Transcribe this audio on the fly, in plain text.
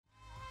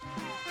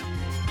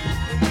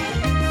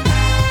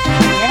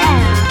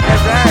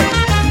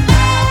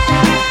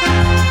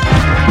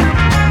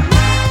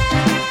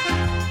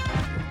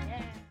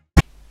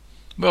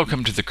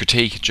Welcome to the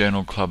Critique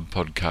Journal Club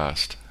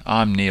podcast.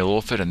 I'm Neil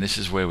Orford, and this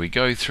is where we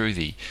go through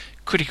the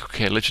critical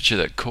care literature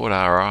that caught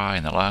our eye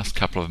in the last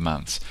couple of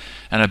months.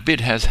 And a bit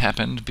has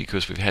happened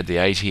because we've had the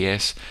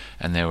ATS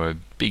and there were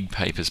big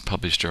papers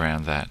published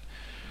around that.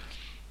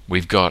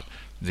 We've got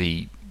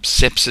the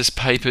sepsis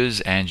papers,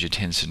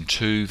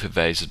 angiotensin II for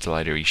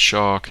vasodilatory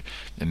shock,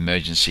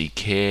 emergency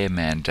care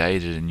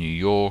mandated in New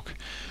York.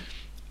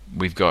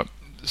 We've got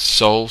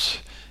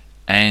SALT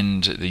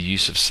and the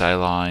use of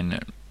saline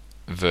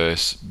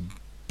versus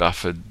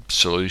buffered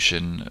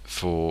solution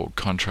for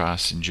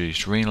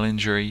contrast-induced renal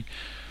injury.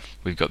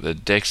 We've got the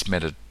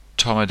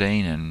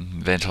dexmedetomidine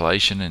and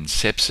ventilation and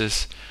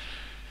sepsis.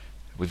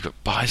 We've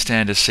got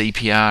bystander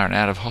CPR and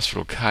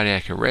out-of-hospital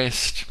cardiac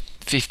arrest,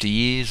 50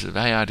 years of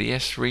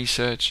ARDS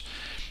research,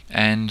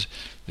 and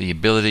the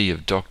ability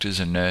of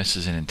doctors and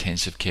nurses in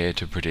intensive care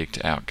to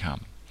predict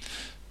outcome.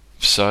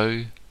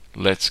 So,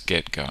 let's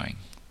get going.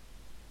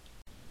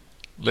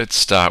 Let's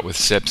start with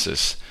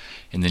sepsis.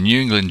 In the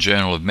New England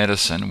Journal of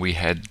Medicine, we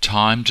had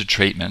time to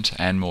treatment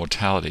and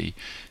mortality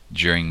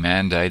during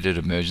mandated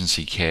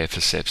emergency care for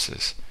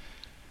sepsis.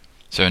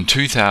 So in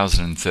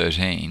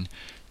 2013,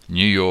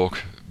 New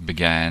York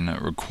began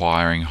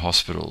requiring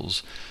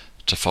hospitals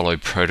to follow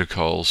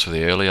protocols for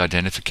the early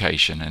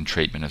identification and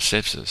treatment of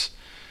sepsis.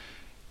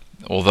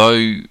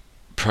 Although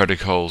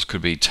protocols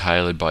could be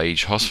tailored by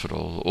each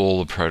hospital, all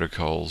the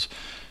protocols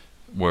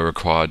were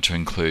required to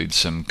include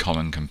some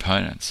common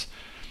components.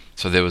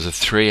 So there was a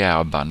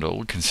 3-hour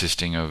bundle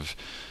consisting of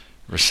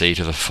receipt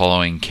of the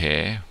following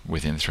care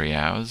within 3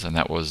 hours, and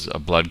that was a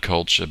blood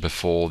culture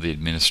before the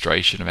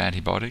administration of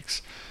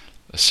antibiotics,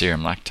 a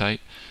serum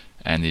lactate,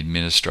 and the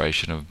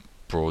administration of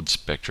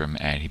broad-spectrum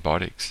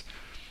antibiotics.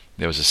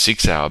 There was a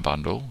 6-hour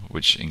bundle,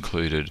 which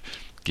included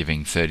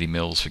giving 30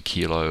 mL per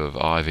kilo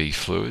of IV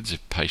fluids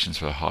if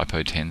patients were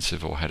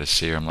hypotensive or had a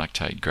serum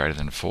lactate greater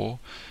than 4,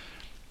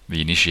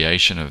 the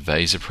initiation of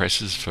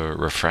vasopressors for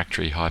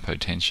refractory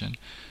hypotension,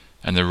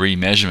 and the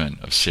remeasurement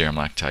of serum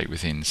lactate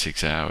within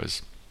 6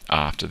 hours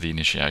after the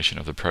initiation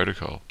of the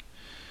protocol.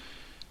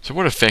 So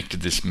what effect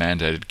did this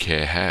mandated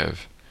care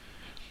have?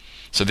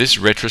 So this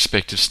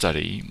retrospective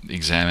study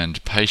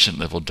examined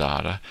patient-level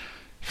data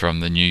from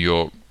the New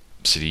York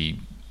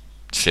City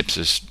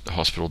Sepsis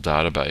Hospital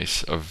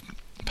database of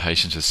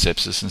patients with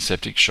sepsis and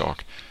septic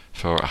shock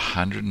for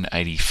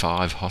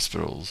 185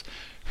 hospitals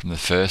from the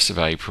 1st of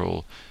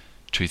April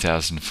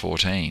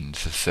 2014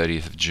 to the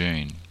 30th of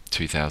June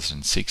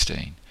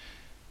 2016.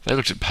 They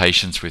looked at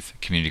patients with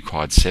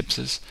community-acquired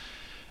sepsis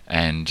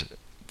and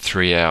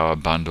 3-hour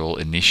bundle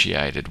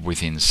initiated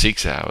within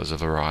 6 hours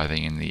of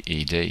arriving in the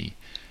ED,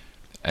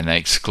 and they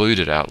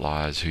excluded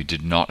outliers who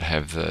did not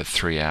have the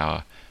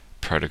 3-hour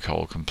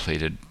protocol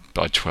completed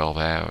by 12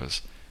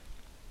 hours.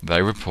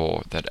 They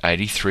report that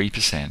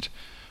 83%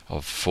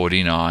 of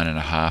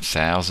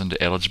 49,500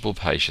 eligible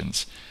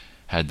patients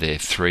had their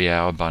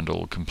 3-hour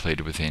bundle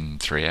completed within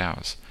 3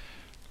 hours.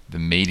 The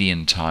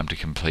median time to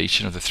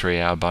completion of the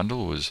 3-hour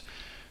bundle was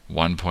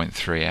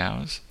 1.3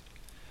 hours.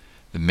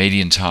 The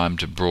median time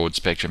to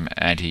broad-spectrum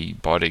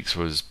antibiotics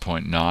was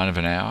 0.9 of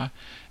an hour,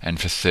 and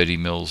for 30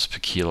 mL per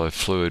kilo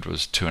fluid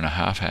was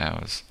 2.5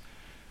 hours.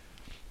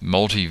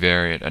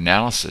 Multivariate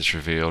analysis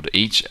revealed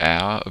each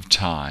hour of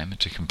time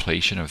to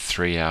completion of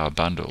 3-hour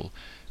bundle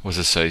was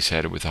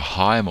associated with a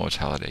higher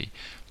mortality,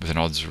 with an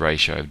odds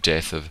ratio of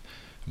death of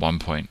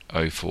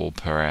 1.04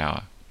 per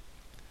hour.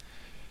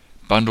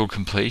 Bundle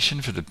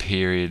completion for the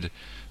period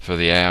for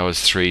the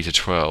hours 3 to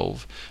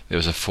 12, there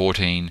was a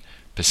 14%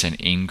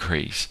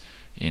 increase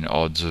in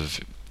odds of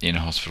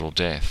in-hospital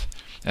death.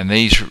 And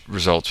these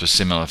results were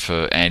similar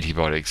for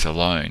antibiotics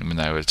alone when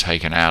they were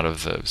taken out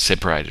of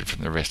separated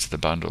from the rest of the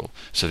bundle.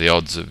 So the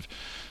odds of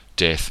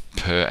death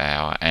per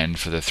hour and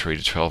for the 3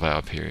 to 12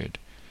 hour period.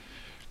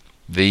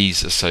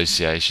 These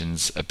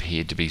associations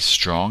appeared to be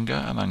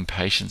stronger among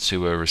patients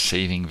who were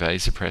receiving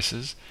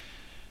vasopressors,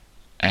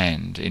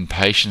 and in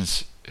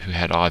patients who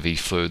had IV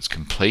fluids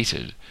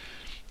completed,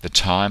 the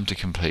time to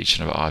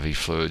completion of IV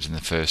fluids in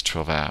the first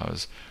 12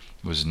 hours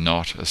was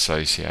not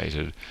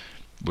associated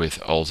with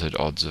altered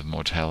odds of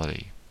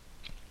mortality.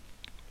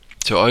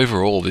 So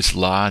overall, this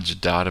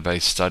large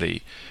database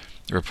study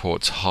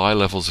reports high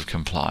levels of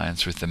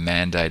compliance with the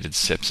mandated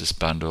sepsis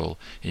bundle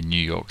in New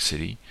York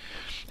City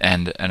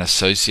and an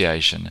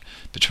association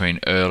between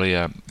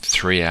earlier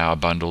 3-hour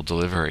bundle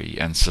delivery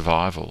and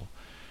survival.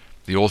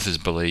 The authors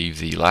believe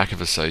the lack of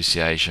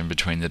association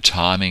between the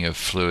timing of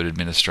fluid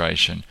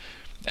administration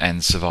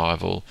and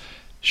survival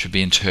should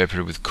be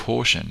interpreted with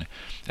caution,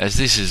 as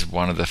this is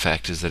one of the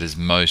factors that is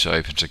most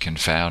open to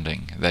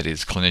confounding. That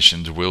is,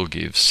 clinicians will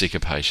give sicker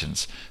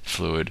patients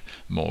fluid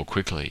more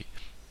quickly,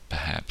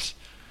 perhaps.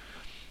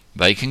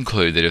 They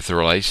conclude that if the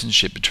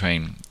relationship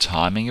between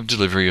timing of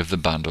delivery of the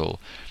bundle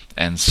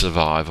and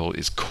survival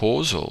is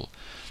causal,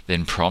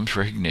 then prompt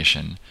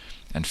recognition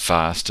and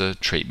faster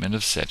treatment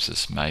of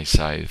sepsis may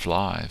save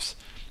lives.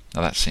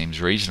 Now that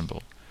seems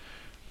reasonable.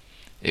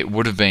 It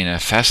would have been a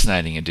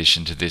fascinating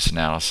addition to this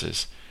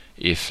analysis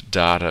if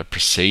data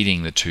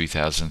preceding the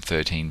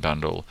 2013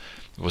 bundle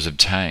was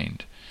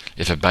obtained.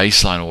 if a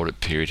baseline audit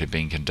period had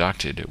been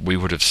conducted, we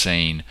would have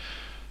seen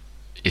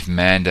if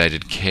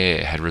mandated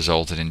care had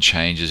resulted in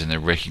changes in the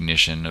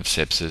recognition of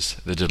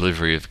sepsis, the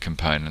delivery of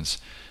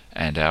components,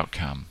 and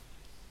outcome.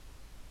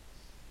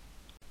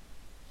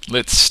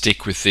 Let's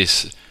stick with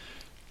this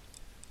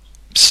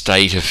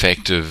state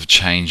effect of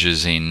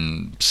changes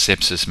in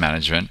sepsis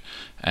management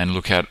and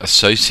look at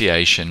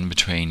association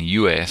between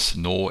US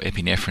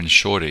norepinephrine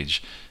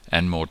shortage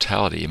and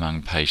mortality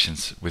among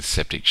patients with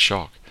septic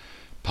shock,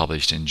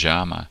 published in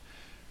JAMA.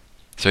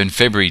 So in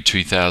February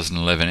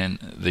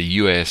 2011, the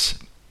US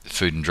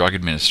Food and Drug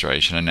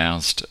Administration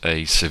announced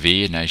a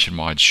severe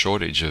nationwide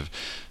shortage of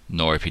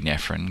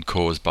norepinephrine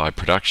caused by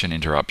production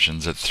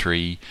interruptions at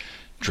 3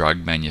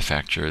 drug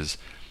manufacturers,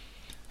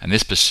 and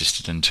this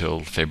persisted until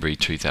February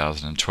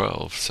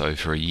 2012, so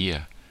for a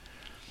year.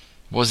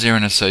 Was there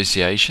an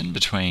association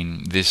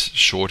between this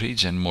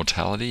shortage and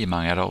mortality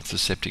among adults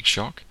with septic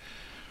shock?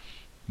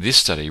 This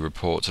study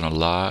reports on a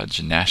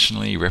large,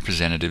 nationally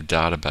representative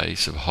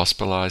database of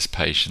hospitalized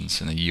patients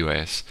in the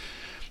US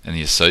and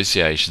the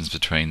associations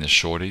between the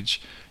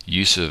shortage,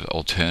 use of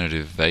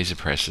alternative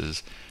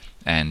vasopressors,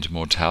 and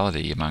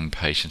mortality among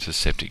patients with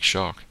septic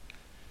shock.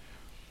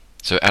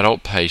 So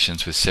adult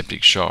patients with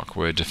septic shock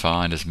were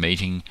defined as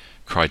meeting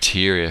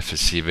criteria for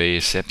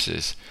severe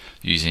sepsis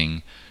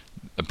using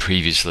a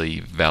previously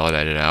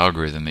validated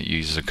algorithm that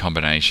uses a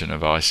combination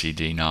of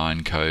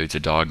ICD-9 codes, a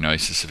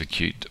diagnosis of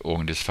acute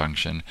organ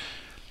dysfunction,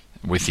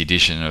 with the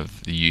addition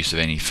of the use of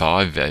any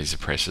 5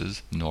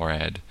 vasopressors,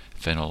 NORAD,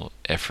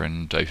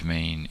 phenylephrine,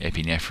 dopamine,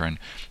 epinephrine,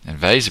 and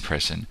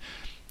vasopressin,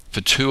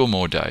 for 2 or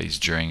more days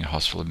during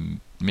hospital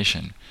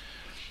admission.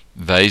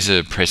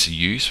 Vasopressor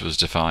use was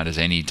defined as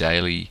any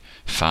daily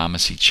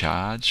pharmacy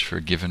charge for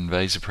a given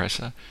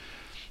vasopressor,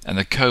 and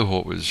the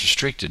cohort was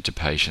restricted to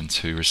patients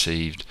who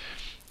received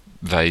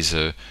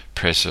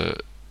vasopressor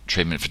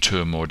treatment for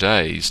 2 or more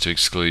days, to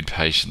exclude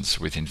patients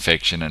with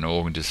infection and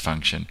organ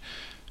dysfunction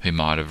who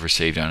might have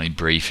received only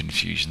brief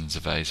infusions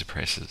of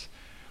vasopressors.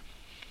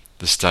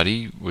 The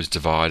study was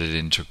divided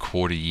into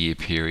quarter-year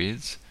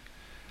periods.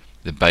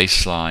 The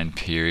baseline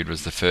period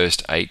was the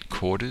first 8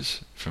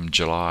 quarters from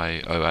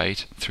July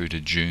 08 through to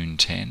June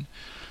 10.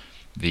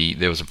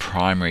 There was a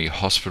primary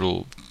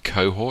hospital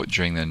cohort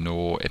during the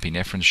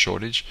norepinephrine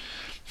shortage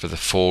for the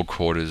 4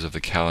 quarters of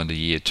the calendar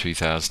year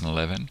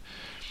 2011,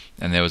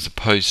 and there was a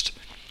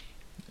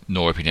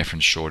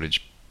post-norepinephrine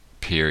shortage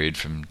period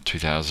from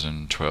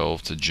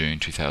 2012 to June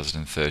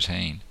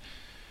 2013.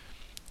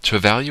 To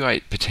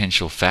evaluate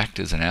potential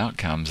factors and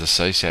outcomes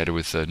associated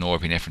with the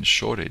norepinephrine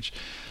shortage,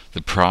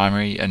 the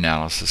primary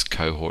analysis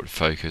cohort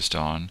focused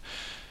on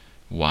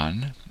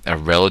 1. A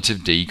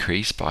relative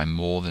decrease by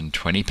more than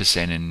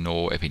 20% in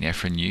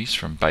norepinephrine use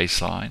from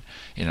baseline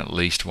in at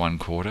least 1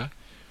 quarter.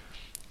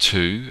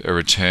 2. A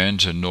return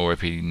to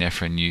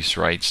norepinephrine use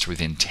rates to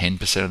within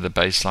 10% of the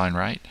baseline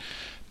rate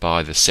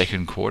by the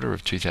 2nd quarter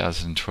of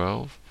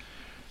 2012.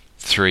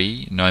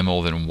 3. No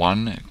more than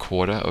 1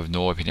 quarter of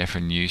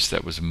norepinephrine use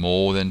that was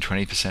more than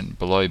 20%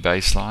 below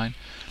baseline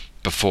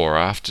before or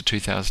after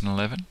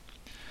 2011.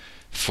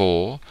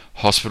 4.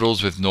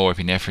 Hospitals with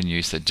norepinephrine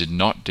use that did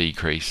not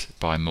decrease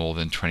by more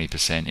than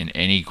 20% in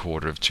any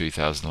quarter of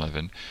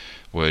 2011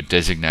 were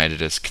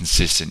designated as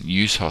consistent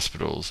use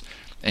hospitals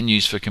and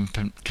used for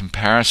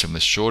comparison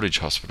with shortage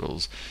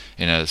hospitals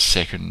in a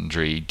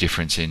secondary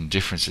difference in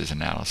differences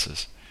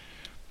analysis.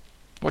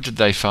 What did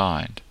they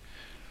find?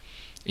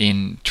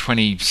 In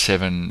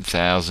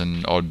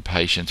 27,000 odd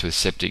patients with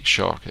septic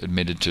shock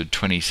admitted to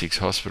 26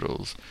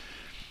 hospitals,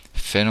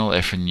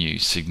 phenylephrine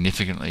use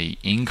significantly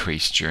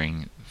increased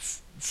during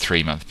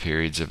 3-month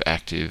periods of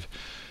active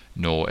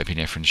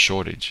norepinephrine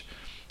shortage.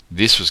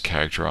 This was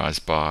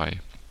characterized by,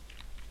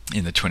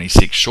 in the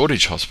 26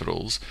 shortage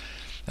hospitals,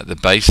 that the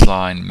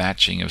baseline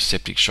matching of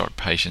septic shock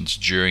patients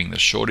during the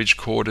shortage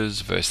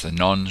quarters versus the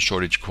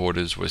non-shortage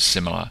quarters was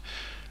similar,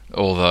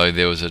 although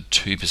there was a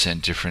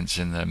 2% difference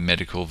in the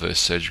medical versus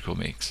surgical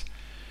mix.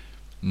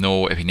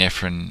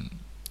 Norepinephrine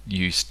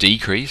use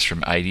decreased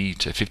from 80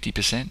 to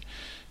 50%,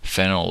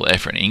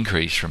 phenylephrine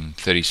increased from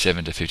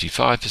 37 to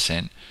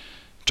 55%,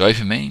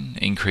 dopamine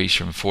increased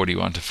from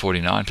 41 to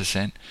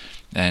 49%,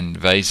 and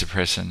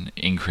vasopressin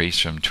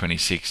increased from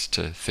 26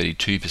 to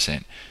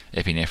 32%.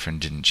 Epinephrine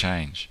didn't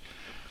change.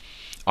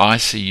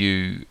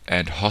 ICU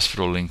and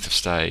hospital length of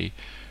stay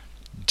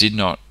did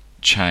not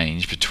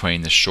change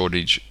between the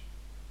shortage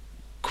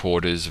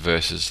quarters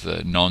versus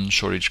the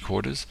non-shortage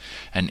quarters,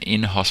 and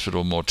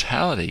in-hospital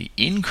mortality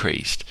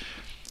increased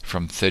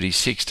from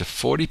 36 to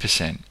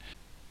 40%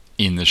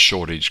 in the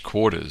shortage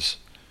quarters.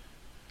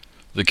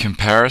 The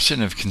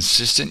comparison of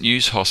consistent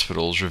use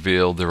hospitals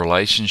revealed the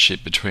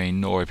relationship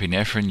between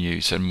norepinephrine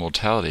use and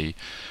mortality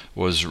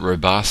was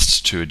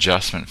robust to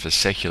adjustment for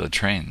secular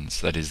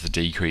trends, that is, the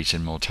decrease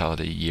in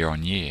mortality year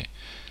on year.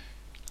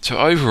 So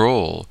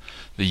overall,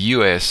 the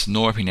US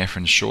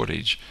norepinephrine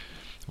shortage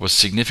was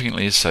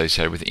significantly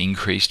associated with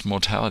increased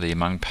mortality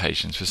among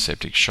patients with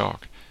septic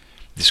shock.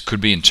 This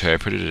could be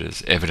interpreted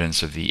as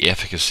evidence of the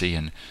efficacy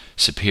and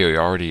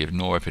superiority of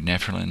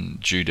norepinephrine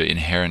due to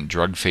inherent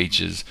drug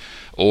features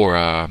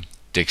or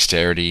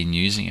dexterity in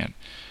using it.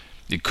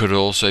 It could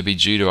also be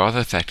due to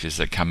other factors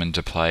that come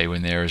into play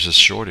when there is a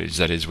shortage,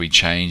 that is, we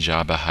change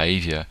our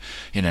behaviour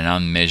in an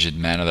unmeasured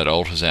manner that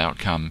alters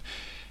outcome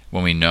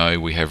when we know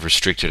we have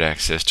restricted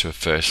access to a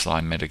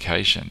first-line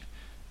medication.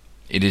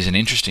 It is an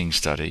interesting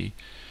study,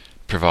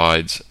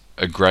 provides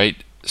a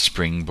great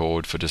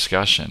springboard for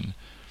discussion,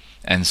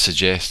 and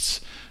suggests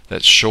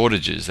that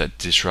shortages that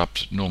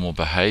disrupt normal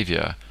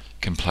behaviour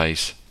can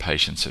place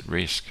patients at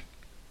risk.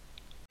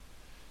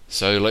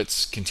 So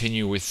let's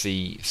continue with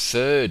the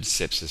third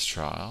sepsis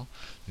trial,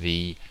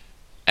 the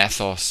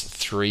ATHOS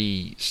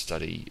 3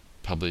 study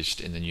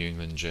published in the New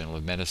England Journal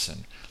of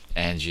Medicine,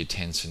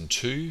 angiotensin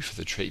II for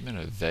the treatment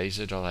of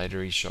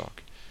vasodilatory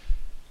shock.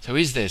 So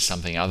is there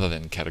something other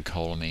than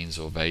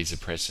catecholamines or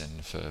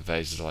vasopressin for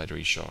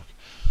vasodilatory shock?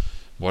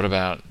 What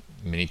about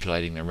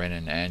manipulating the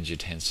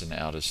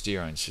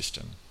renin-angiotensin-aldosterone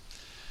system?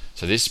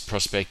 So this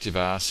prospective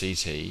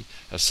RCT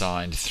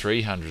assigned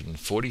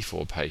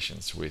 344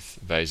 patients with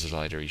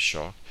vasodilatory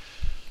shock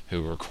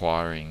who were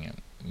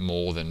requiring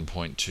more than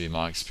 0.2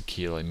 mics per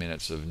kilo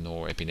minutes of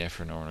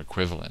norepinephrine or an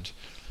equivalent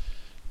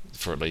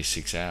for at least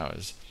 6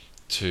 hours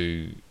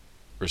to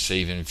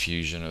receive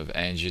infusion of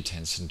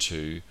angiotensin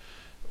II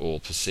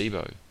or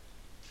placebo.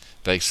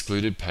 They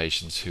excluded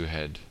patients who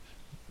had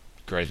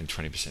greater than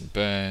 20%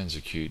 burns,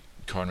 acute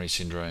coronary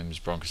syndromes,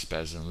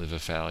 bronchospasm, liver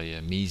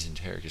failure,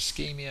 mesenteric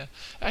ischemia,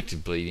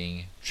 active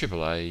bleeding,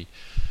 AAA,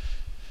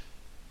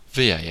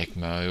 VA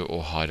ECMO,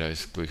 or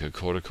high-dose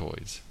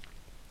glucocorticoids.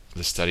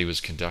 The study was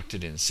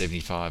conducted in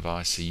 75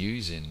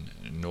 ICUs in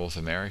North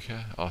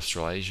America,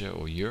 Australasia,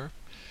 or Europe,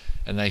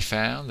 and they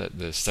found that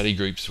the study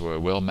groups were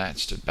well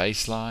matched at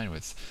baseline,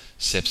 with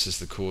sepsis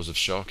the cause of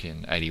shock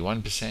in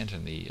 81%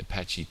 and the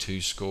Apache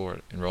 2 score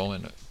at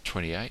enrollment at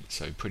 28,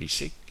 so pretty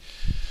sick.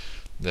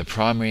 The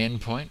primary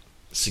endpoint,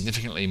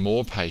 significantly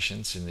more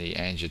patients in the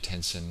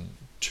angiotensin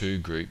II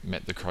group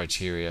met the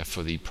criteria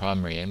for the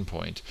primary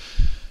endpoint,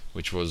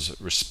 which was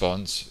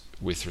response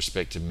with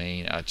respect to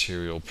mean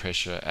arterial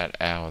pressure at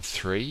hour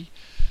 3,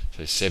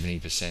 so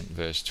 70%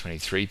 versus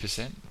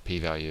 23%,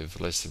 p-value of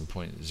less than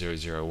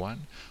 0.001,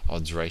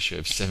 odds ratio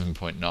of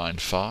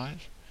 7.95.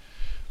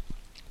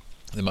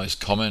 The most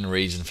common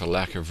reason for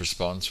lack of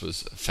response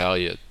was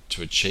failure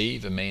to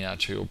achieve a mean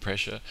arterial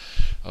pressure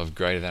of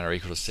greater than or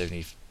equal to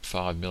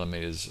 75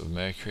 millimeters of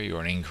mercury,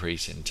 or an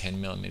increase in 10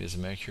 millimeters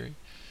of mercury.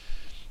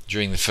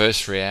 During the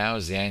first 3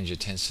 hours, the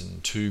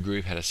angiotensin II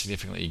group had a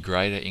significantly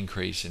greater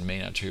increase in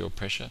mean arterial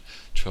pressure,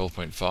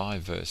 12.5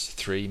 versus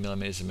 3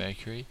 millimeters of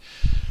mercury.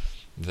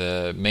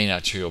 The mean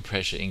arterial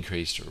pressure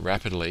increased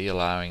rapidly,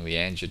 allowing the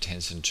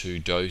angiotensin II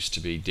dose to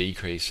be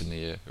decreased from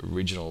the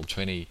original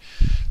 20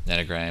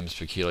 nanograms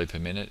per kilo per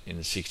minute in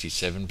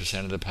 67%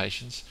 of the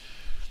patients,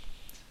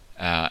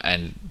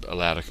 and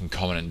allowed a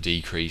concomitant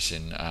decrease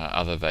in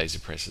other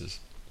vasopressors.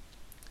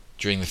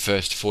 During the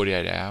first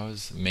 48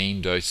 hours,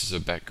 mean doses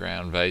of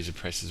background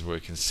vasopressors were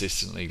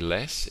consistently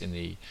less in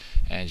the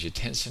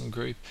angiotensin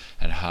group,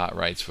 and heart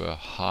rates were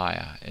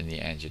higher in the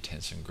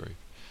angiotensin group.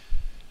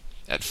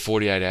 At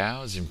 48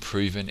 hours,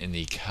 improvement in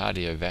the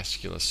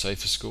cardiovascular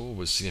SOFA score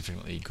was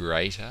significantly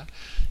greater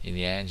in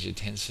the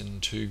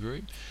angiotensin II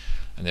group,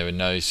 and there were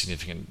no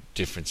significant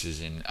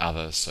differences in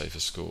other SOFA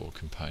score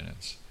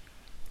components.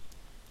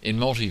 In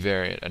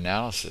multivariate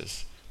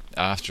analysis,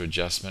 after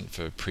adjustment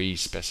for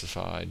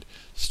pre-specified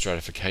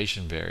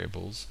stratification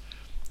variables,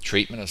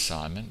 treatment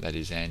assignment, that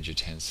is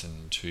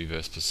angiotensin II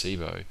versus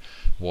placebo,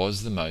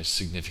 was the most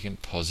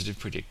significant positive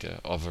predictor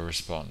of a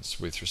response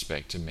with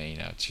respect to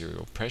mean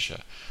arterial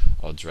pressure,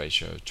 odds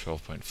ratio of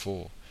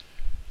 12.4.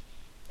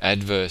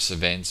 Adverse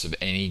events of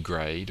any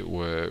grade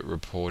were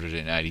reported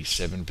in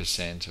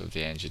 87% of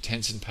the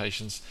angiotensin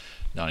patients,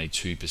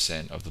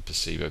 92% of the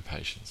placebo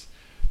patients.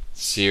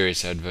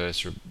 Serious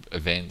adverse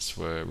events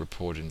were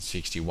reported in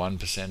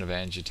 61% of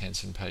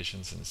angiotensin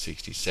patients and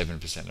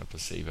 67% of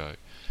placebo.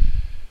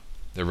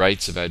 The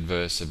rates of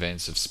adverse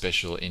events of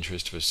special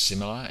interest were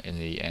similar in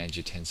the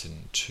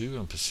angiotensin II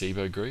and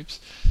placebo groups.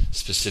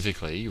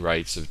 Specifically,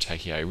 rates of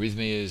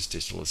tachyarrhythmias,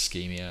 distal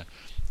ischemia,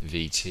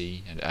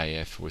 VT, and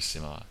AF were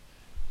similar.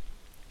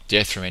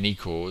 Death from any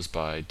cause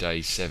by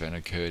day 7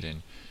 occurred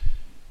in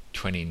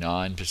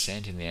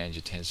 29% in the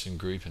angiotensin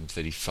group and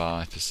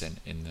 35%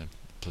 in the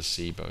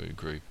placebo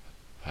group.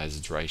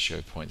 Hazard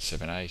ratio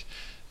 0.78,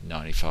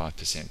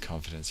 95%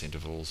 confidence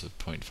intervals of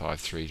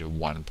 0.53 to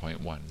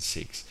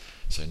 1.16,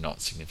 so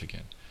not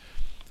significant.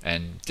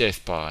 And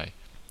death by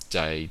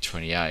day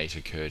 28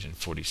 occurred in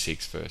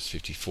 46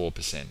 versus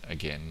 54%,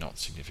 again not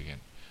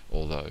significant,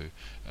 although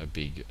a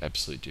big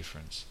absolute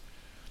difference.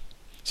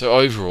 So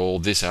overall,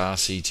 this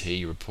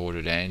RCT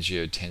reported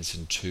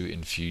angiotensin II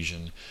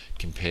infusion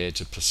compared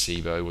to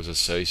placebo was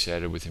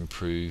associated with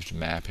improved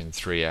MAP in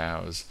 3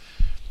 hours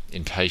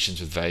in patients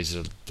with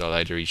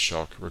vasodilatory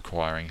shock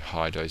requiring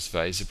high-dose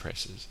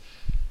vasopressors.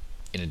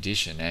 In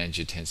addition,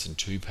 angiotensin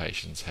II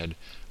patients had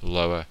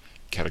lower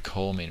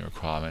catecholamine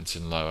requirements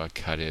and lower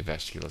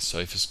cardiovascular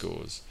SOFA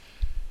scores.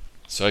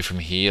 So from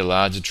here,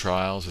 larger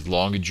trials with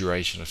longer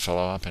duration of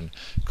follow-up and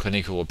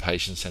clinical or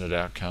patient-centered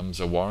outcomes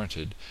are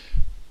warranted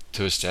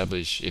to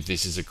establish if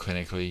this is a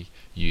clinically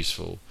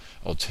useful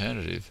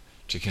alternative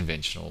to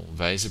conventional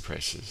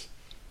vasopressors.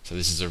 So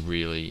this is a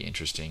really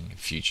interesting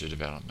future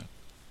development.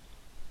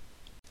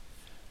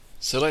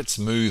 So let's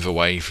move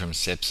away from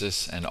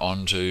sepsis and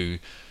onto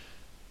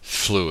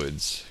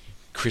fluids,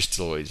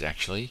 crystalloids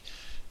actually.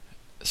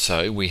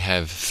 So we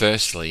have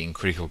firstly in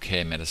critical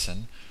care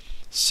medicine,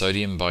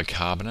 sodium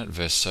bicarbonate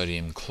versus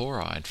sodium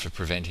chloride for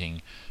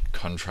preventing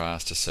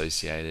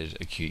contrast-associated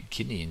acute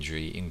kidney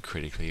injury in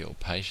critically ill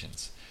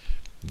patients.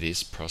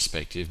 This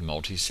prospective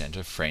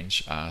multi-centre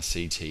French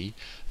RCT,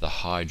 the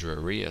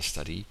HYDROREA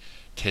study,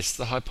 tests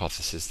the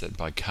hypothesis that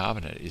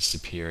bicarbonate is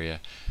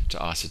superior to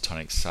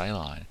isotonic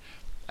saline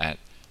at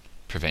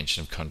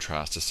prevention of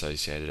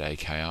contrast-associated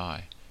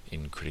AKI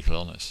in critical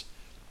illness.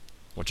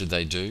 What did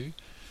they do?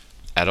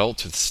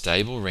 Adults with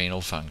stable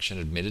renal function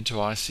admitted to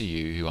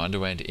ICU who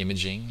underwent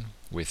imaging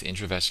with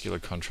intravascular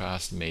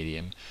contrast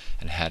medium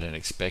and had an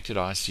expected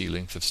ICU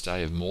length of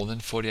stay of more than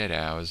 48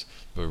 hours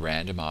were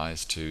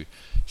randomized to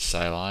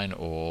saline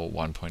or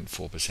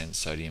 1.4%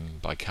 sodium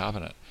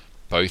bicarbonate.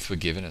 Both were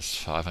given as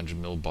 500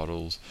 ml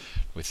bottles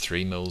with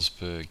 3 ml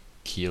per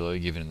kilo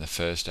given in the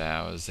first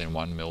hours, then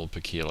 1 ml per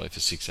kilo for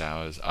 6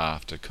 hours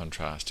after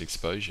contrast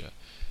exposure.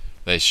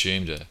 They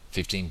assumed a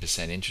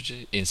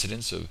 15%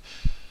 incidence of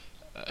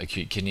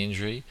acute kidney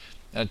injury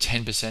and a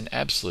 10%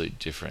 absolute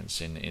difference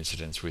in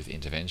incidence with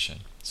intervention,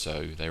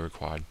 so they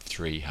required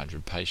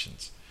 300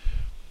 patients.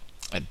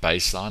 At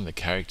baseline, the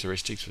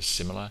characteristics were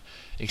similar,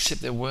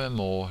 except there were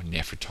more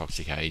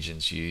nephrotoxic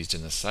agents used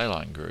in the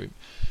saline group.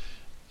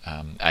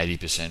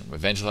 80% were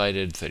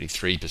ventilated,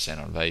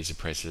 33% on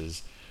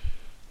vasopressors.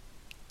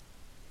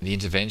 The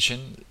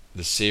intervention,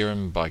 the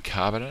serum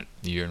bicarbonate,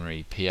 the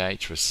urinary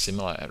pH was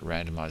similar at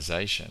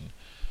randomization,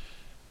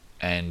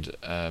 and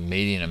a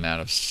median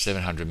amount of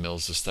 700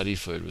 ml of study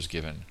fluid was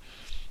given.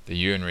 The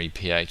urinary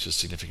pH was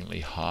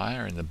significantly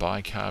higher in the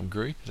bicarb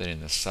group than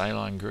in the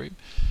saline group,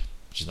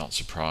 which is not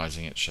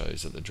surprising. It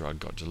shows that the drug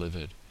got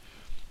delivered.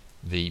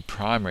 The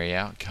primary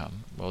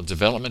outcome, well,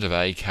 development of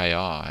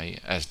AKI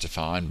as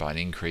defined by an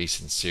increase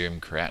in serum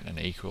creatinine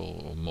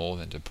equal or more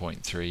than to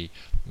 0.3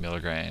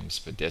 milligrams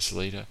per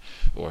deciliter,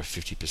 or a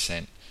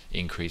 50%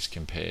 increase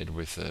compared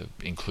with the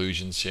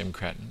inclusion serum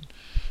creatinine,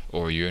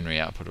 or a urinary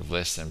output of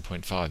less than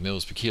 0.5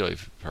 ml per kilo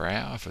per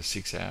hour for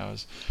 6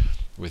 hours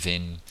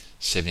within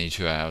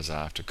 72 hours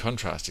after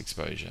contrast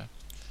exposure.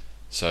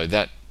 So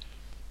that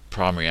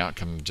primary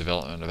outcome of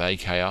development of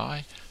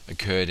AKI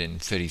occurred in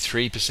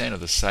 33% of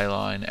the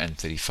saline and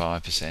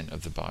 35%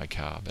 of the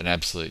bicarb, an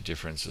absolute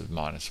difference of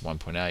minus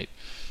 1.8,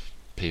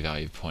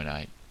 p-value of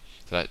 0.8.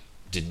 So that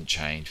didn't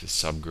change with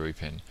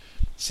subgroup and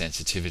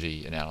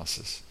sensitivity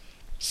analysis.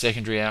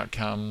 Secondary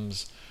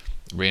outcomes,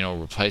 renal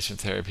replacement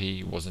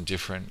therapy wasn't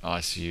different,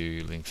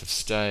 ICU length of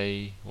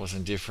stay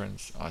wasn't different,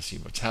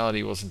 ICU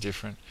mortality wasn't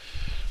different.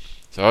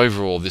 So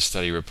overall, this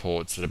study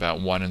reports that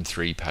about 1 in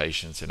 3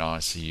 patients in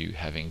ICU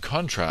have in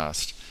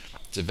contrast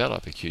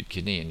develop acute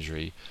kidney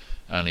injury,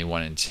 only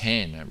 1 in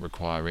 10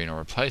 require renal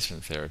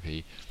replacement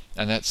therapy,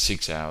 and that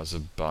 6 hours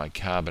of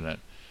bicarbonate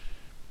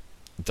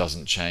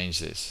doesn't change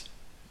this.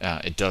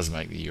 It does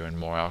make the urine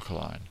more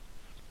alkaline.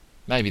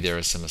 Maybe there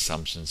are some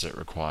assumptions that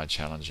require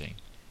challenging.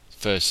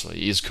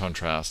 Firstly, is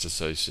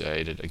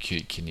contrast-associated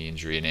acute kidney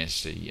injury an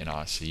entity in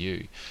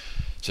ICU?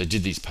 So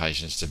did these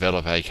patients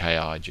develop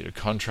AKI due to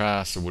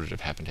contrast, or would it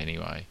have happened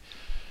anyway?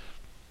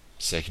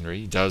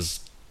 Secondary,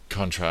 does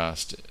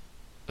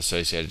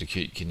contrast-associated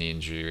acute kidney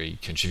injury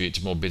contribute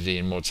to morbidity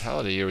and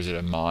mortality, or is it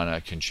a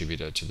minor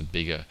contributor to the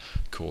bigger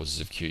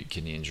causes of acute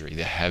kidney injury?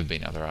 There have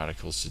been other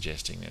articles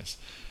suggesting this.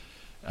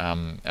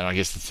 And I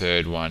guess the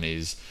third one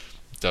is,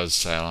 does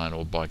saline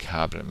or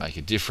bicarbonate make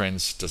a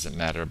difference? Does it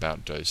matter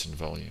about dose and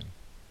volume?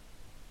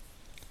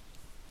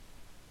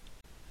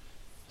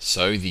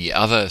 So the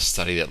other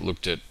study that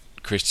looked at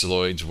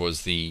crystalloids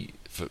was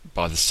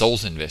by the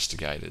SALT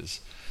investigators,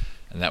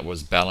 and that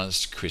was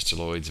balanced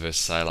crystalloids versus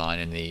saline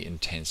in the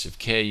intensive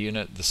care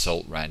unit, the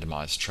SALT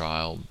randomized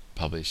trial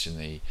published in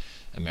the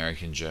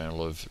American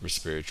Journal of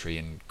Respiratory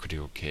and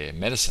Critical Care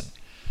Medicine.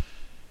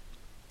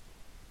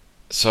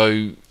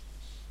 So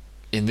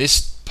in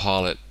this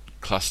pilot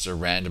cluster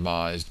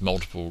randomized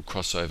multiple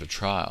crossover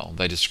trial,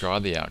 they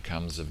described the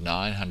outcomes of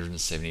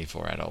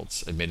 974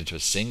 adults admitted to a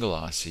single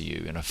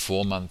ICU in a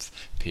 4-month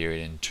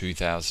period in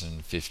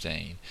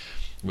 2015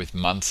 with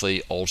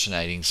monthly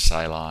alternating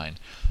saline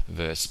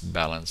versus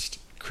balanced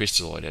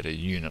crystalloid at a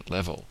unit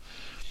level.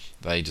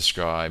 They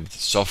described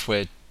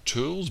software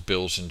tools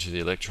built into the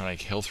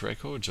electronic health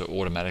record to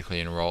automatically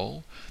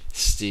enroll,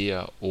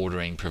 steer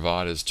ordering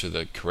providers to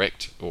the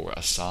correct or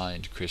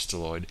assigned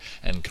crystalloid,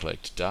 and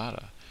collect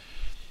data.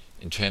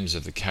 In terms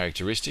of the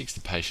characteristics,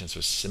 the patients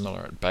were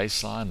similar at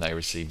baseline. They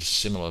received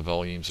similar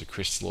volumes of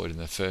crystalloid in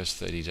the first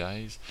 30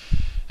 days.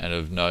 And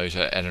of note,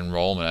 at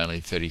enrollment, only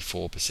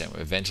 34%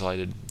 were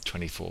ventilated,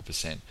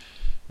 24%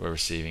 were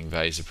receiving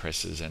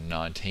vasopressors and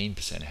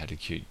 19% had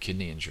acute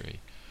kidney injury.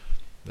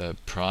 The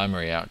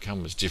primary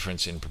outcome was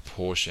difference in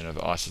proportion of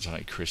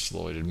isotonic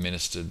crystalloid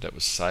administered that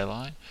was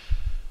saline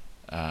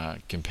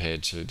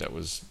compared to that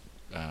was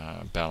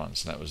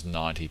balanced, and that was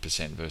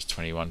 90% versus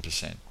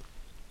 21%.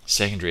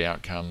 Secondary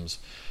outcomes,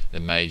 the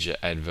major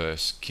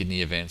adverse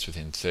kidney events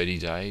within 30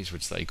 days,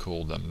 which they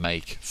call the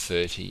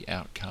MAKE30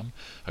 outcome,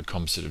 a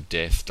composite of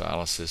death,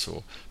 dialysis,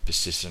 or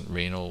persistent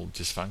renal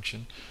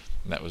dysfunction.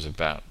 And that was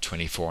about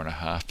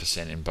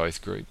 24.5% in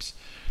both groups.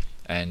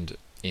 And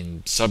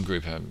in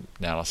subgroup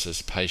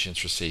analysis,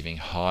 patients receiving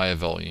higher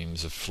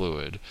volumes of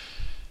fluid,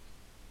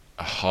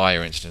 a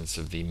higher incidence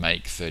of the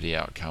MAKE30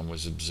 outcome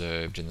was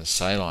observed in the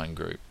saline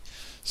group.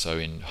 So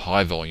in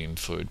high volume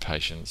fluid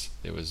patients,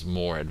 there was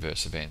more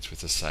adverse events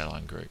with the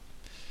saline group.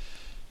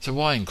 So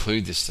why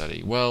include this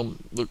study? Well,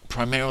 look,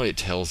 primarily it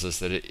tells us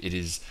that it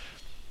is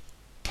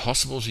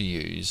possible to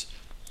use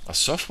a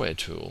software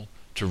tool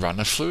to run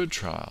a fluid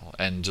trial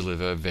and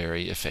deliver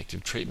very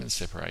effective treatment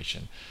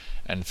separation.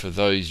 And for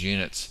those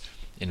units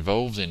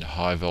involved in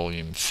high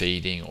volume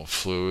feeding or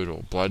fluid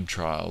or blood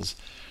trials,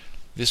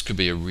 this could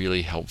be a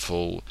really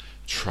helpful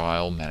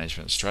trial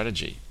management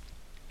strategy.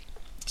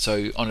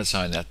 So on its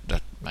own, that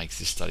makes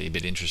this study a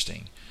bit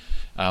interesting.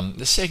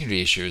 The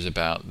secondary issue is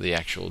about the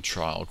actual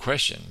trial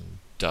question.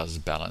 Does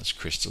balanced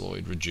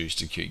crystalloid reduce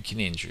acute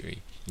kidney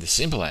injury? The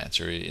simple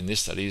answer in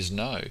this study is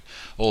no,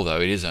 although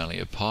it is only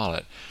a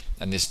pilot,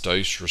 and this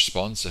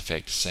dose-response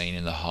effect seen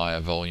in the higher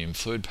volume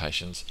fluid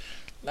patients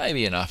may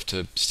be enough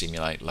to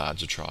stimulate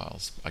larger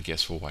trials. I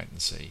guess we'll wait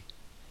and see.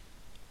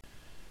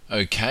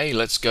 Okay,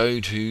 let's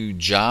go to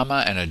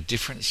JAMA and a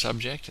different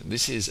subject.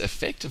 This is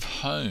effective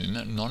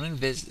home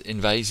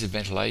non-invasive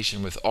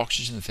ventilation with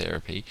oxygen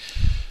therapy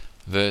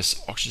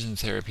versus oxygen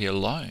therapy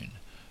alone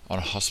on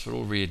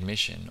hospital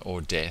readmission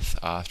or death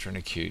after an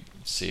acute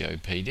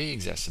COPD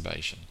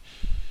exacerbation.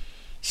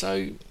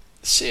 So,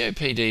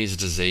 COPD is a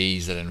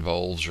disease that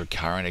involves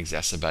recurrent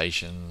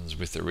exacerbations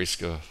with the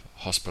risk of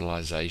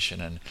hospitalisation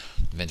and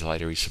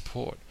ventilatory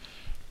support.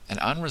 An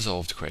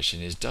unresolved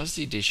question is, does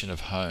the addition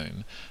of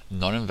home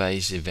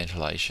non-invasive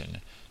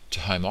ventilation to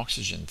home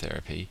oxygen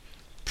therapy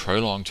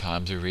prolong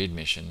times of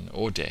readmission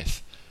or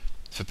death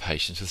for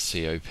patients with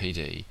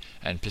COPD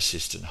and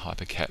persistent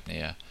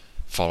hypercapnia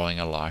following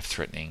a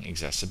life-threatening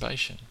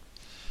exacerbation?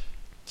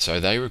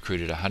 So they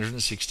recruited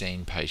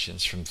 116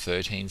 patients from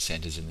 13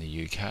 centres in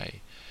the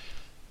UK.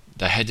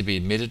 They had to be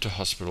admitted to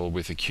hospital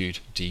with acute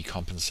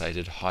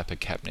decompensated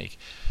hypercapnic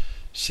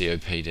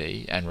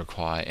COPD and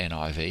require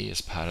NIV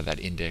as part of that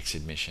index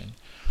admission,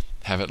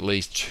 have at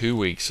least 2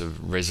 weeks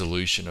of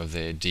resolution of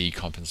their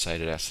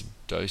decompensated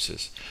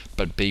acidosis,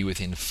 but be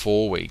within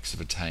 4 weeks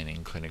of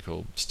attaining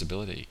clinical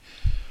stability.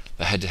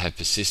 They had to have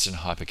persistent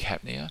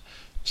hypercapnia,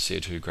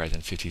 CO2 greater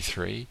than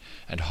 53,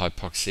 and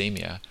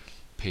hypoxemia,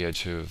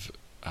 PO2 of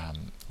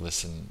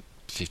less than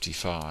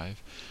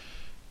 55,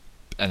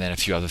 and then a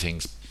few other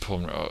things,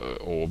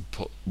 or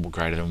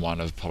greater than 1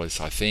 of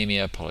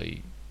polycythemia,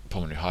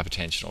 pulmonary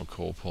hypertension or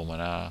cor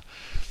pulmonar,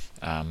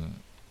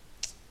 and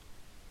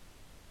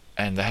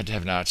they had to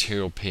have an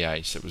arterial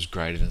pH that was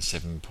greater than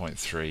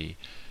 7.3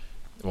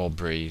 while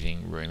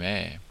breathing room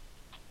air.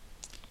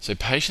 So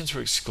patients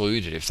were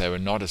excluded if they were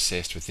not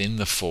assessed within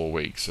the 4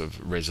 weeks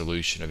of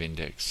resolution of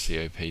index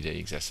COPD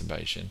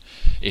exacerbation,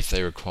 if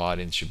they required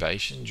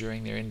intubation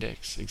during their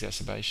index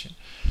exacerbation,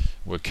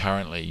 were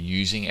currently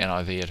using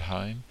NIV at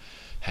home,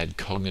 had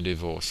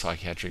cognitive or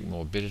psychiatric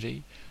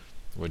morbidity,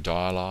 were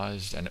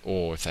dialysed,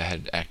 or if they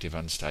had active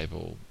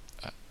unstable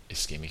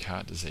ischemic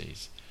heart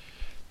disease.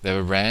 They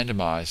were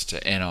randomised to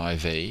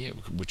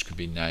NIV, which could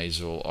be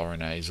nasal,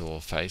 oronasal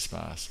or face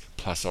mask,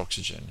 plus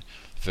oxygen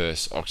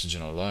versus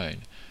oxygen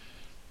alone.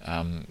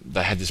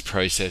 They had this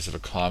process of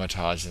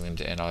acclimatising them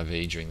to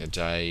NIV during the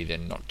day,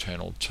 then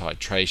nocturnal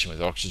titration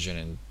with oxygen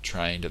and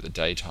trained at the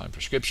daytime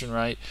prescription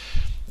rate,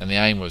 and the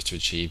aim was to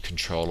achieve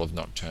control of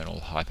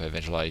nocturnal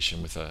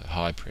hypoventilation with a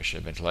high pressure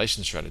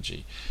ventilation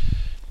strategy.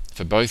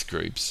 For both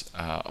groups,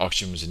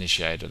 oxygen was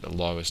initiated at the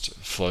lowest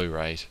flow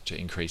rate to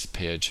increase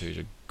PO2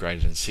 to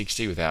greater than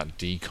 60 without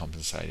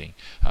decompensating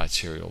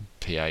arterial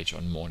pH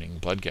on morning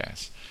blood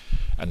gas,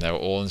 and they were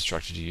all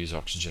instructed to use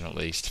oxygen at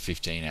least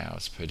 15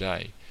 hours per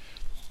day.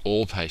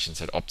 All patients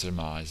had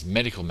optimised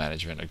medical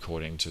management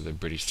according to the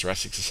British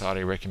Thoracic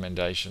Society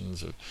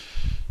recommendations of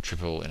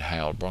triple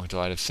inhaled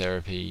bronchodilator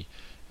therapy,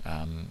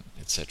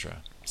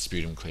 etc.,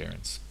 sputum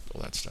clearance,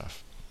 all that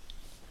stuff.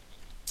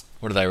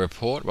 What do they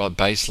report? Well, at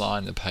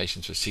baseline, the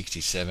patients were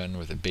 67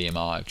 with a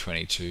BMI of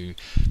 22,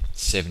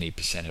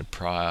 70% had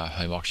prior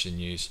home oxygen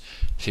use,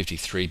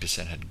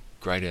 53% had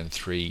greater than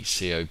 3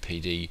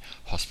 COPD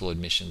hospital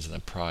admissions in the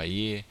prior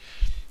year,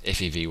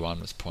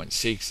 FEV1 was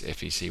 0.6,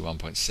 FEC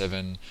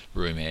 1.7,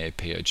 room air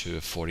PO2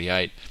 of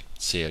 48,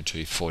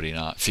 CO2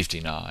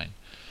 59,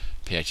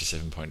 pH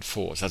of 7.4.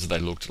 So that's what they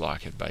looked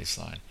like at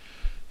baseline.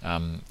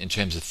 In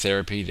terms of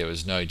therapy, there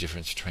was no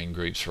difference between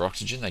groups for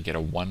oxygen. They get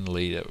a 1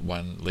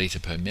 litre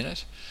per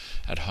minute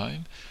at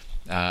home,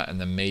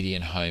 and the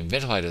median home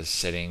ventilator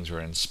settings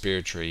were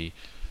inspiratory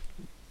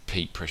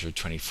peak pressure of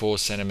 24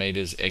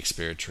 centimetres,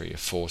 expiratory of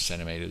 4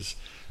 centimetres,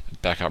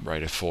 backup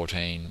rate of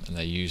 14, and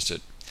they used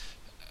it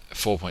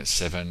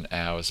 4.7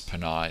 hours per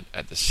night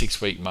at the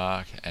 6-week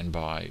mark, and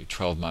by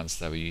 12 months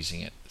they were using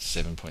it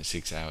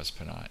 7.6 hours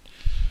per night.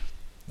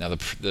 Now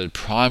the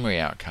primary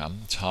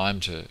outcome,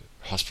 time to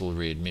hospital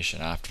readmission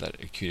after that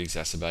acute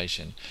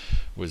exacerbation,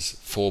 was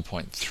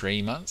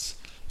 4.3 months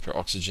for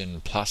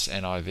oxygen plus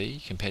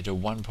NIV compared to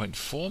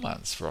 1.4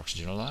 months for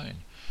oxygen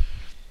alone.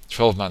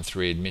 12-month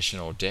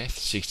readmission or death,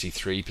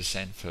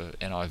 63% for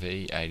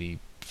NIV,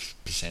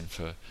 80%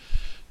 for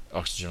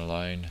oxygen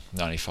alone,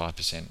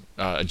 95%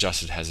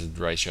 adjusted hazard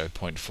ratio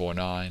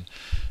 0.49,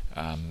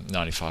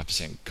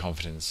 95%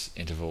 confidence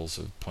intervals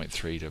of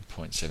 0.3 to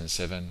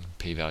 0.77,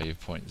 p-value of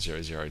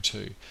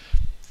 0.002.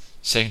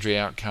 Secondary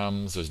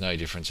outcomes, there was no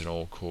difference in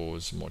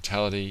all-cause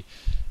mortality.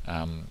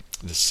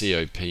 The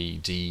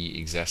COPD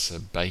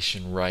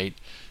exacerbation rate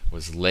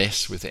was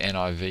less with the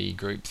NIV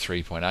group,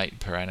 3.8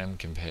 per annum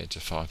compared to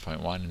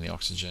 5.1 in the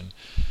oxygen.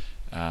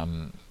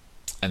 And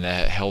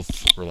the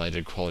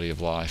health-related quality of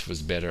life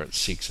was better at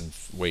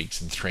 6 weeks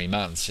and 3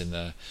 months in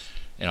the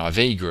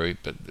NIV group,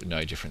 but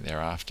no different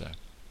thereafter.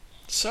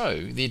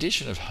 So, the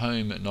addition of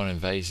home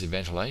non-invasive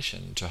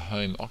ventilation to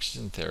home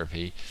oxygen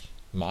therapy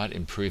might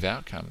improve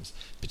outcomes,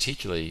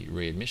 particularly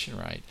readmission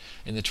rate,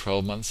 in the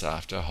 12 months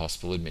after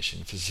hospital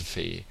admission for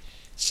severe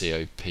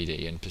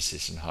COPD and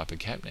persistent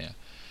hypercapnia.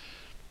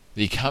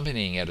 The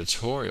accompanying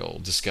editorial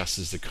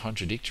discusses the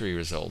contradictory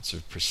results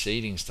of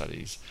preceding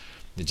studies,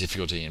 the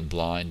difficulty in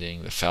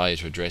blinding, the failure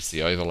to address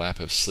the overlap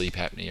of sleep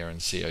apnea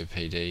and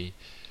COPD.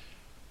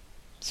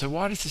 So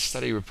why does this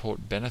study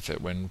report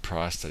benefit when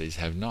prior studies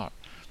have not?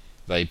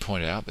 They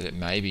point out that it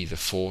may be the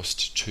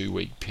forced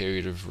 2-week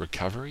period of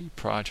recovery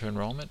prior to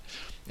enrolment,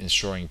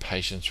 ensuring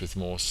patients with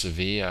more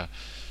severe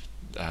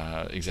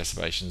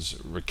exacerbations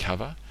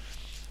recover.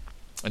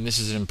 And this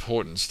is an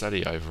important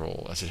study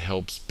overall, as it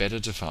helps better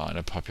define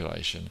a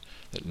population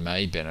that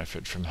may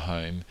benefit from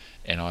home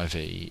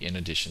NIV in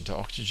addition to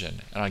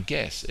oxygen. And I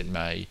guess it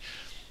may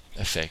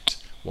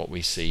affect what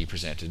we see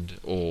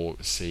presented or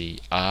see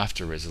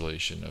after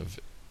resolution of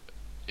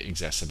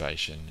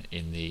exacerbation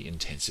in the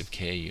intensive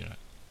care unit.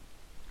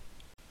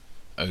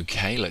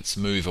 Okay, let's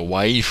move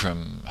away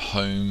from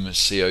home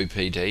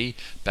COPD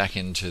back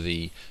into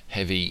the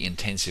heavy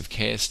intensive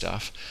care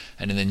stuff.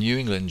 And in the New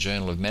England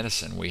Journal of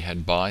Medicine, we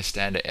had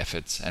bystander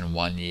efforts and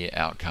 1-year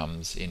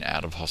outcomes in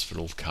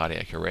out-of-hospital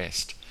cardiac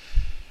arrest.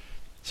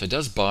 So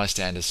does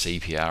bystander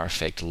CPR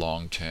affect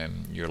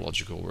long-term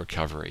neurological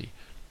recovery?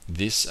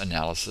 This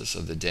analysis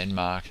of the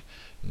Denmark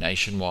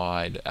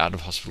nationwide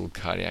out-of-hospital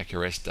cardiac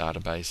arrest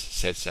database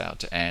sets out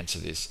to answer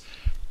this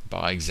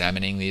by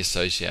examining the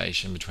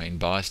association between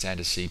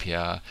bystander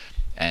CPR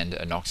and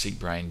anoxic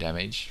brain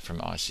damage from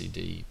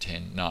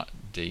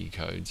ICD-10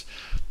 codes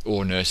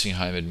or nursing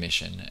home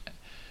admission,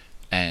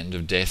 and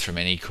of death from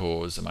any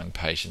cause among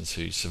patients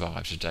who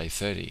survived to day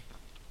 30.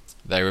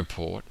 They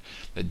report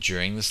that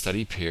during the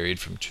study period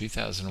from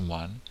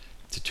 2001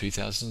 to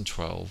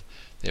 2012,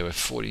 there were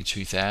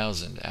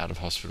 42,000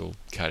 out-of-hospital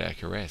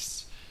cardiac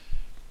arrests.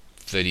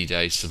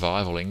 30-day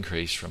survival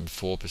increased from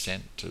 4%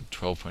 to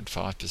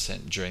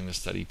 12.5% during the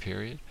study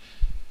period.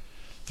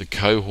 The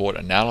cohort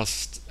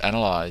analysed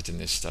in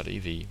this study,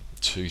 the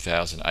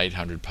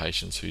 2,800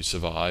 patients who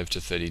survived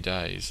to 30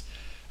 days,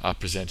 are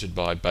presented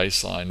by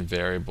baseline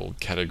variable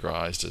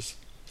categorized as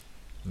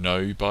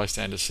no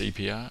bystander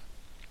CPR,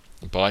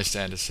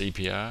 bystander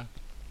CPR,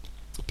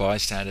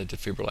 bystander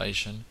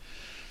defibrillation,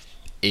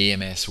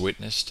 EMS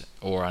witnessed,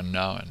 or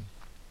unknown.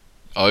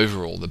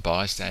 Overall, the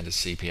bystander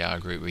CPR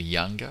group were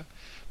younger,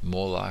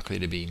 more likely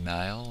to be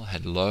male,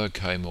 had lower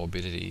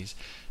comorbidities,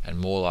 and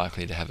more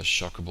likely to have a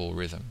shockable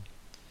rhythm.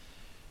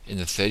 In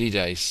the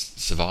 30-day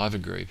survivor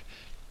group,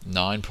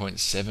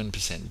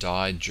 9.7%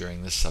 died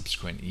during the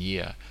subsequent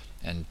year,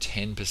 and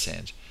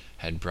 10%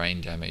 had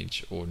brain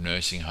damage or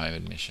nursing home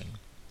admission.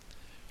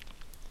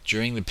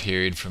 During the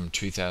period from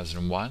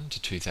 2001 to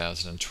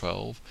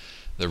 2012,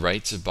 the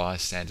rates of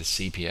bystander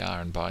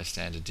CPR and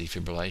bystander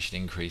defibrillation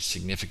increased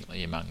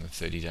significantly among the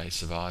 30-day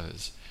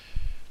survivors.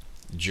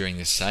 During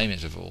the same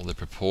interval, the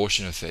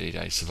proportion of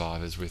 30-day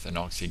survivors with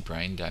anoxic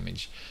brain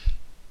damage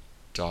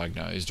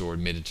diagnosed or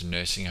admitted to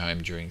nursing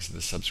home during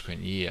the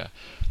subsequent year,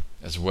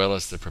 as well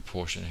as the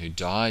proportion who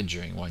died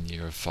during 1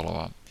 year of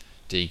follow-up,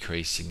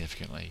 decreased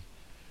significantly.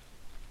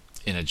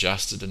 In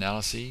adjusted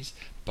analyses,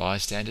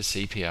 bystander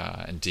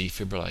CPR and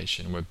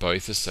defibrillation were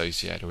both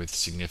associated with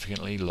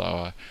significantly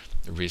lower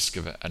risk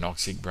of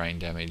anoxic brain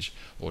damage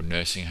or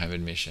nursing home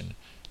admission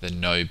than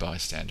no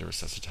bystander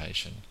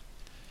resuscitation.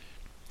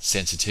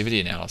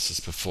 Sensitivity analysis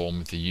performed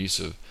with the use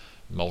of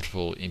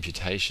multiple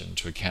imputation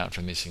to account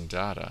for missing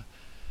data,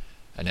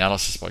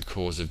 analysis by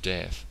cause of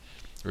death,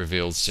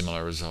 revealed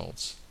similar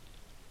results.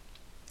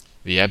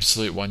 The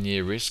absolute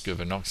 1-year risk of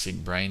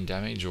anoxic brain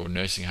damage or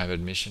nursing home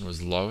admission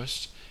was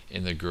lowest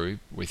in the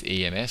group with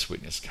EMS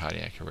witnessed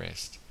cardiac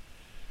arrest.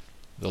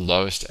 The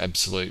lowest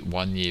absolute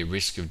 1-year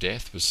risk of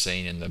death was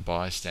seen in the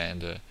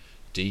bystander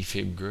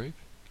defib group.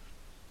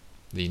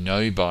 The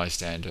no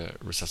bystander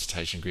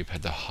resuscitation group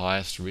had the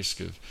highest risk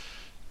of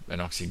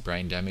anoxic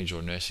brain damage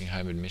or nursing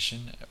home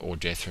admission or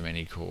death from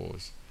any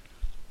cause.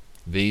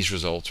 These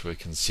results were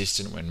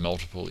consistent when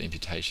multiple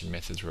imputation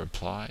methods were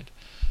applied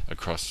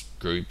across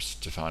groups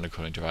defined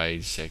according to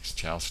age, sex,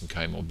 Charlson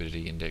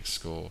Comorbidity Index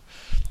score,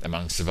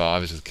 among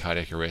survivors with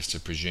cardiac arrest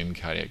of presumed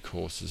cardiac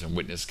causes and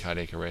witnessed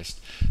cardiac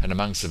arrest, and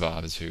among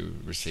survivors who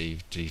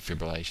received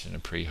defibrillation in a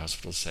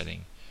pre-hospital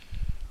setting.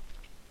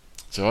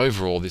 So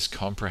overall, this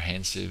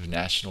comprehensive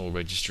national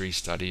registry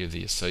study of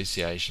the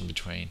association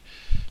between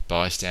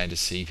bystander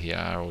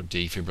CPR or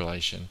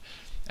defibrillation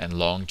and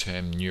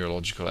long-term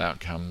neurological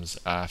outcomes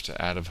after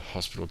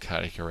out-of-hospital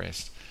cardiac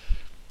arrest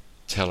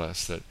tell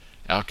us that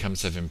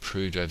outcomes have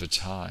improved over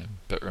time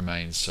but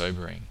remain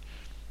sobering.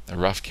 A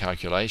rough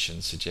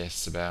calculation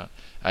suggests about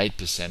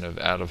 8% of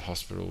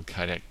out-of-hospital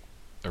cardiac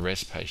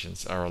arrest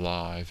patients are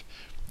alive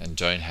and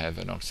don't have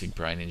anoxic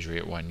brain injury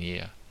at 1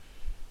 year.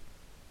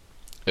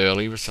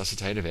 Early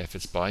resuscitative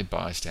efforts by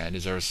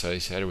bystanders are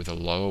associated with a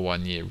lower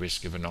 1-year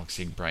risk of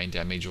anoxic brain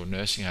damage or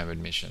nursing home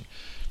admission,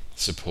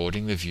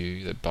 supporting the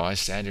view that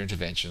bystander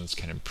interventions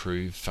can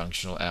improve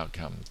functional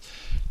outcomes,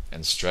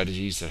 and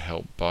strategies that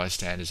help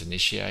bystanders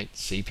initiate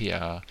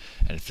CPR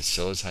and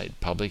facilitate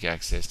public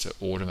access to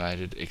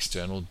automated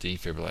external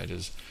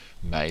defibrillators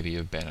may be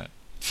of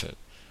benefit.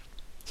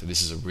 So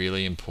this is a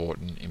really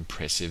important,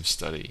 impressive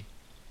study.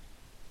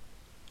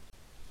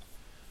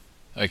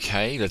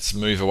 Okay, let's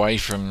move away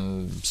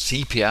from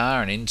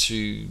CPR and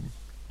into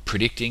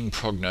predicting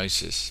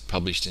prognosis,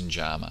 published in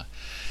JAMA.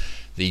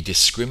 The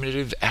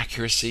discriminative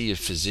accuracy of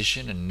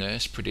physician and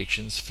nurse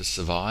predictions for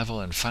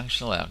survival and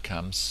functional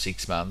outcomes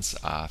 6 months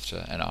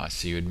after an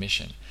ICU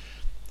admission.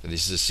 So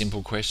this is a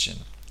simple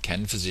question.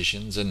 Can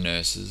physicians and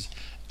nurses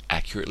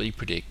accurately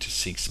predict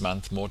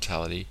 6-month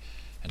mortality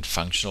and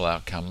functional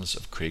outcomes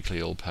of critically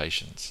ill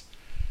patients?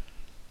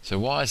 So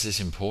why is this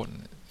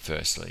important?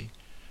 Firstly,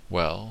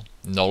 well,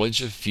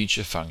 knowledge of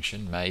future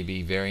function may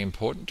be very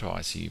important to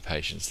ICU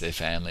patients, their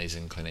families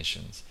and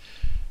clinicians.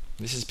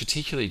 This is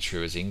particularly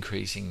true as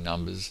increasing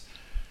numbers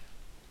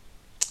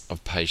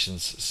of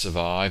patients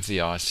survive the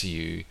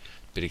ICU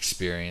but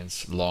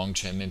experience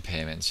long-term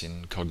impairments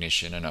in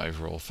cognition and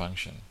overall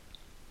function.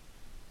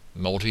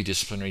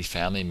 Multidisciplinary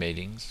family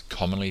meetings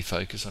commonly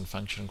focus on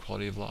function and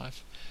quality of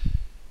life.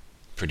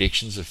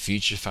 Predictions of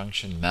future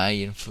function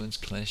may influence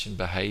clinician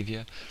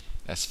behaviour,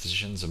 as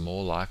physicians are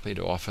more likely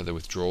to offer the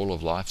withdrawal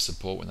of life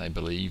support when they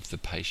believe the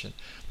patient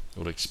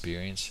will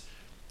experience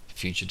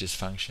future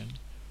dysfunction.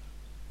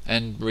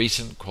 And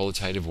recent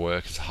qualitative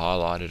work has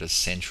highlighted a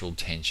central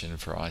tension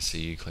for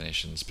ICU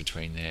clinicians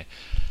between their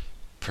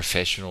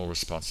professional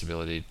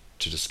responsibility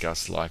to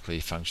discuss likely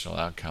functional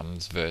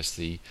outcomes versus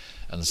the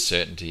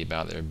uncertainty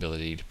about their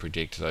ability to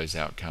predict those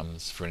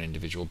outcomes for an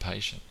individual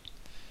patient.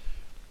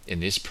 In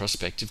this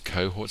prospective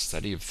cohort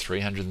study of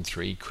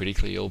 303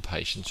 critically ill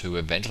patients who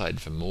were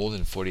ventilated for more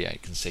than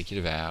 48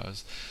 consecutive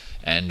hours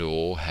and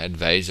or had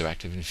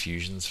vasoactive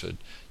infusions for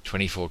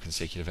 24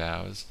 consecutive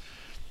hours,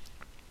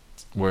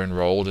 were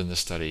enrolled in the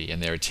study,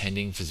 and their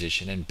attending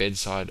physician and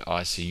bedside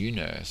ICU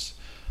nurse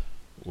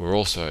were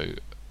also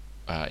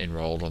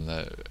enrolled on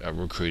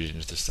recruited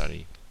into the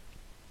study.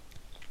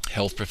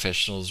 Health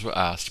professionals were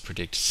asked to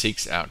predict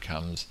 6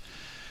 outcomes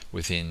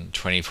within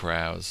 24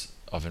 hours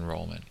of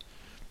enrollment: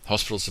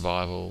 hospital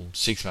survival,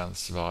 6 months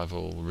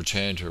survival,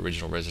 return to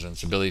original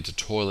residence, ability to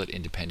toilet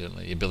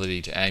independently,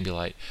 ability to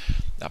ambulate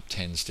up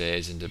 10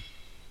 stairs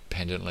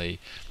independently,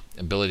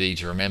 ability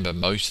to remember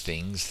most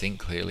things, think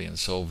clearly and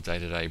solve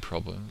day-to-day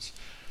problems,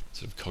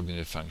 sort of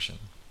cognitive function.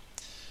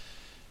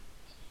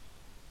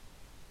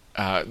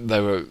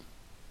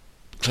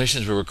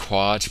 Clinicians were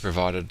required to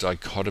provide a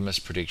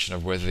dichotomous prediction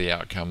of whether the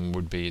outcome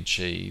would be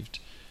achieved,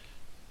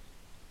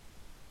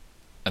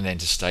 and then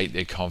to state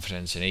their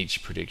confidence in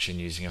each prediction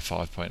using a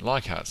 5-point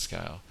Likert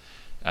scale,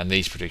 and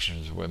these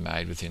predictions were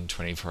made within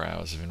 24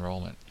 hours of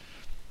enrolment.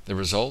 The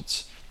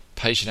results: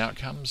 patient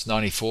outcomes: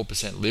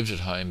 94% lived at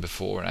home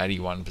before and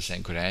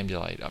 81% could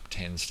ambulate up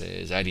 10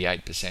 stairs,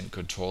 88%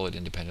 could toilet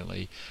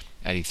independently,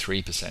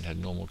 83% had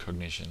normal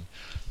cognition,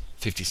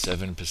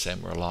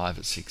 57% were alive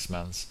at 6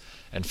 months,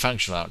 and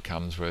functional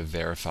outcomes were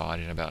verified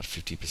in about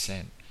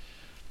 50%.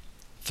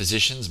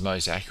 Physicians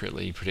most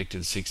accurately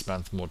predicted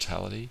 6-month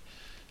mortality,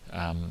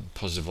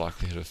 positive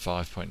likelihood of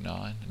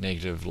 5.9,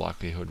 negative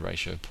likelihood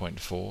ratio of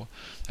 0.4,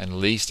 and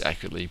least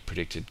accurately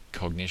predicted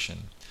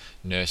cognition.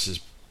 Nurses'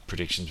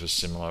 predictions were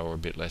similar or a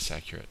bit less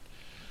accurate.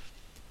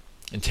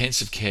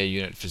 Intensive care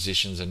unit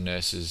physicians and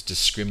nurses'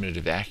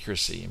 discriminative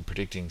accuracy in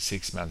predicting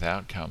 6-month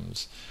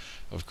outcomes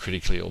of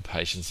critically ill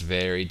patients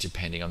varied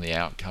depending on the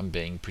outcome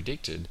being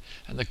predicted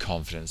and the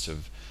confidence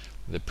of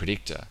the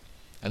predictor.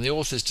 And the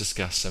authors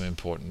discuss some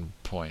important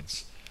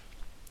points.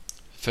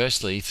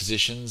 Firstly,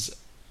 physicians'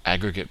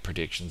 aggregate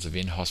predictions of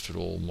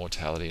in-hospital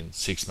mortality and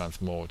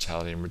 6-month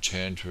mortality and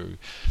return to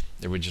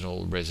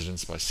original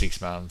residence by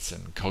 6 months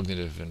and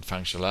cognitive and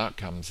functional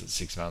outcomes at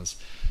 6 months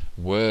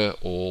were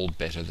all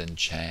better than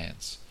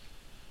chance,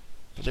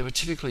 but they were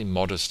typically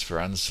modest for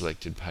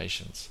unselected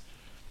patients.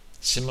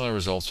 Similar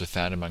results were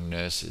found among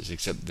nurses,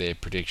 except their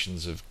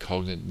predictions of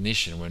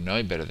cognition were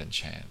no better than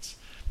chance.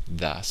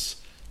 Thus,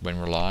 when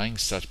relying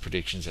such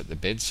predictions at the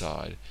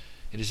bedside,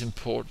 it is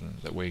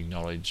important that we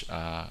acknowledge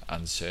our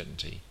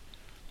uncertainty.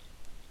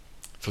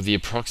 For the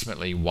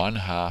approximately one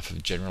half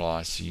of general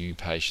ICU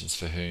patients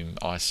for whom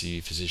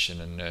ICU physician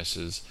and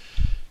nurses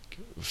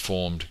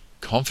formed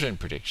confident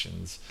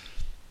predictions,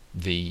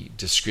 the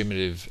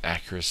discriminative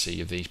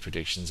accuracy of these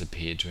predictions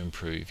appeared to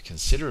improve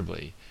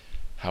considerably.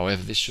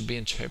 However, this should be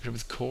interpreted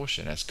with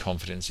caution as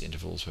confidence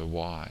intervals were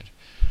wide.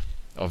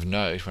 Of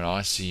note, when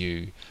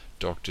ICU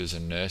doctors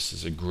and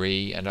nurses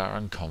agree and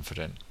are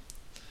confident,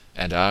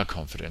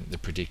 the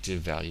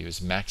predictive value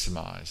is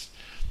maximized.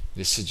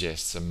 This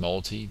suggests a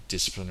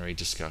multidisciplinary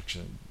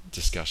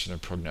discussion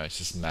of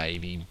prognosis may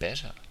be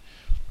better.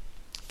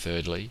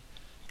 Thirdly,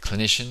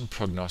 clinician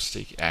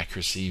prognostic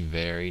accuracy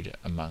varied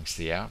amongst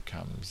the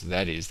outcomes.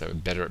 That is, they were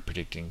better at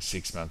predicting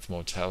 6-month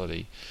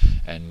mortality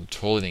and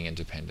toileting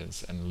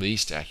independence, and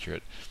least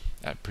accurate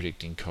at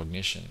predicting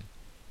cognition.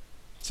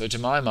 So to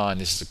my mind,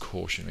 this is a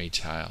cautionary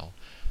tale.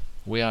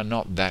 We are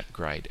not that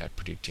great at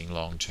predicting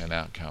long-term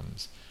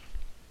outcomes.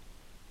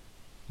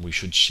 We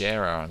should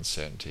share our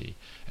uncertainty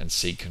and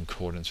seek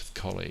concordance with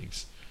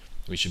colleagues.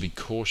 We should be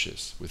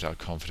cautious with our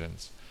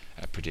confidence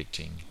at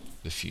predicting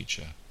the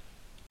future.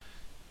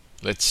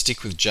 Let's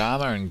stick with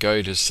JAMA and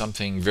go to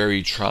something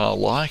very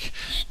trial-like.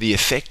 The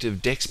effect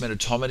of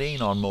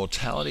dexmedetomidine on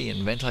mortality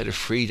and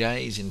ventilator-free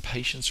days in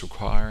patients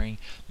requiring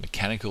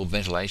mechanical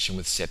ventilation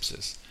with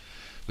sepsis.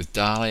 With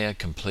DAHLIA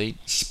complete,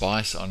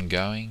 SPICE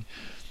ongoing,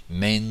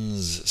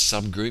 MENS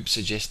subgroup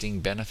suggesting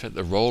benefit,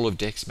 the role of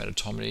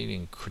dexmedetomidine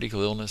in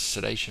critical illness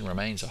sedation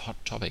remains a hot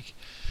topic.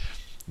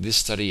 This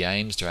study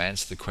aims to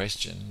answer the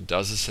question,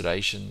 does a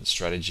sedation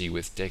strategy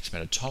with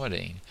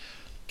dexmedetomidine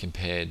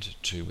compared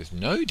to with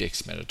no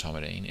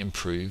dexmedetomidine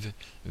improve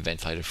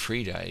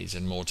ventilator-free days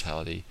and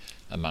mortality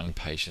among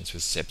patients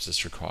with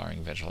sepsis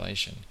requiring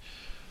ventilation?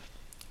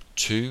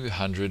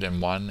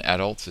 201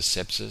 adults with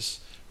sepsis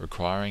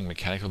requiring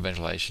mechanical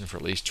ventilation for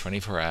at least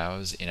 24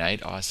 hours in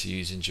 8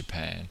 ICUs in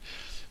Japan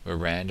were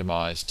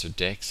randomized to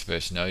Dex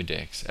versus no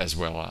Dex as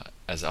well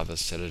as other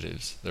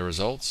sedatives. The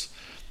results?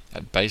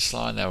 At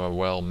baseline, they were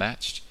well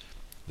matched.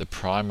 The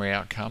primary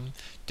outcome,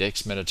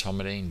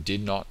 dexmedetomidine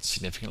did not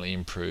significantly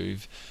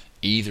improve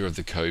either of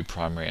the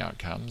co-primary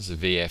outcomes, the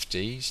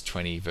VFDs,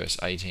 20 versus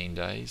 18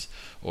 days,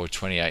 or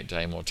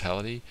 28-day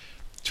mortality,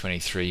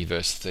 23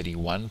 versus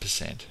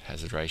 31%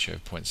 hazard ratio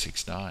of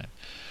 0.69.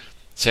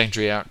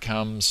 Secondary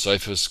outcomes,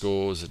 SOFA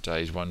scores at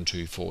days 1,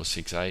 2, 4,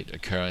 6, 8,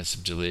 occurrence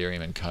of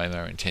delirium and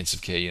coma,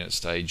 intensive care unit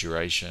stay,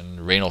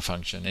 duration, renal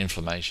function,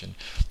 inflammation,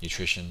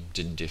 nutrition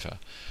didn't differ.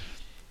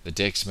 The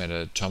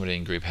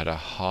dexmedetomidine group had a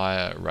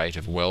higher rate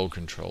of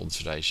well-controlled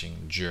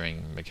sedation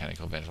during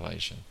mechanical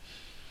ventilation.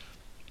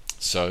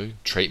 So,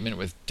 treatment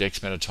with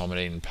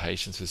dexmedetomidine in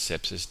patients with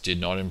sepsis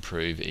did not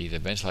improve either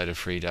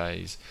ventilator-free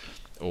days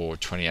or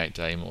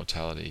 28-day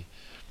mortality.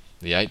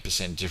 The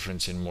 8%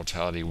 difference in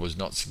mortality was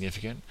not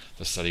significant.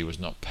 The study was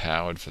not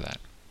powered for that.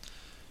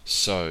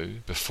 So,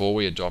 before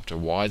we adopt a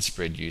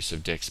widespread use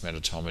of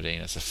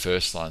dexmedetomidine as a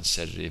first-line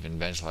sedative in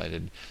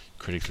ventilated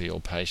critically ill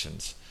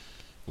patients,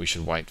 we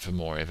should wait for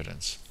more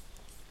evidence.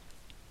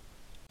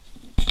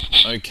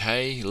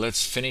 Okay,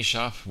 let's finish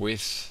up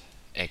with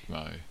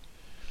ECMO.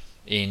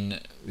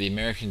 In the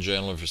American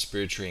Journal of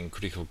Respiratory and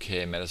Critical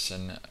Care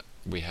Medicine,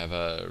 we have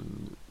a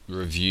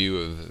review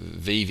of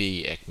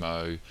VV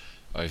ECMO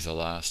over the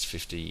last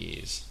 50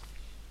 years.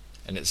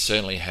 And it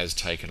certainly has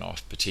taken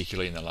off,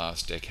 particularly in the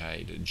last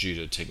decade, due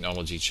to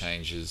technology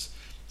changes,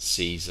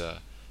 Caesar,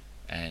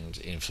 and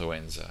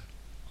influenza.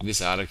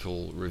 This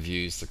article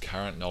reviews the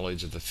current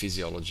knowledge of the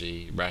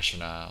physiology,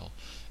 rationale,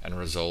 and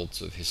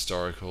results of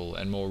historical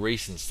and more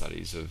recent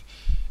studies of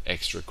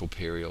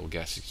extracorporeal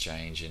gas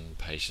exchange in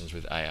patients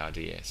with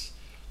ARDS.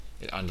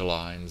 It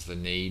underlines the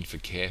need for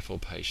careful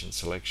patient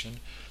selection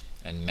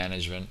and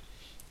management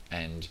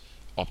and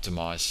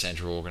optimized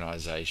center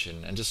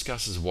organization, and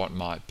discusses what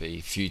might be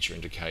future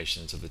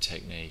indications of the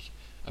technique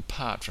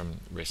apart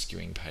from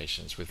rescuing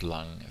patients with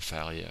lung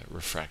failure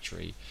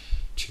refractory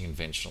to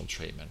conventional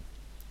treatment.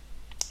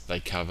 They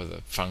cover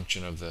the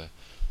function of the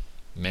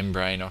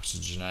membrane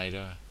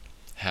oxygenator,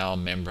 how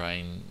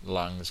membrane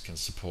lungs can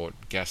support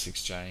gas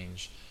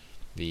exchange,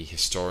 the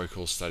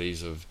historical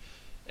studies of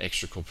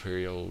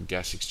extracorporeal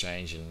gas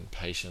exchange in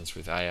patients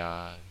with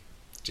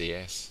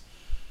ARDS,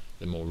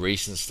 the more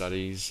recent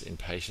studies in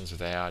patients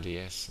with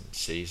ARDS and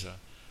Caesar,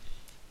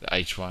 the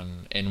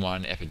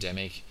H1N1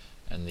 epidemic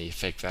and the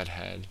effect that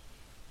had.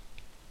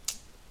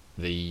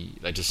 They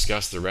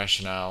discuss the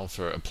rationale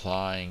for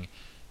applying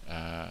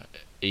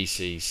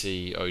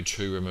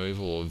ECCO2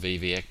 removal or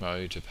VV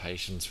ECMO to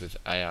patients with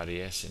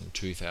ARDS in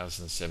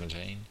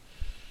 2017.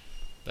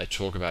 They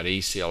talk about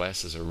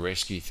ECLS as a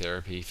rescue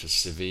therapy for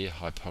severe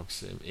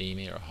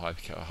hypoxemia or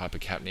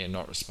hypercapnia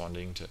not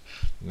responding to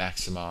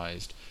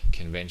maximized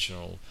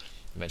conventional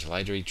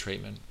ventilatory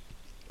treatment.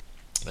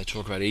 They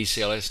talk about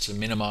ECLS to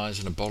minimise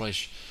and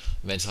abolish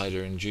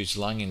ventilator-induced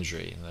lung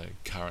injury in the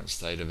current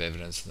state of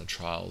evidence in the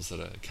trials that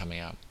are coming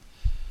up.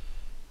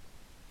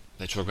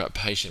 They talk about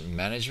patient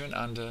management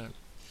under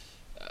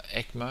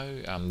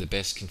ECMO, the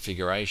best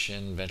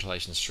configuration,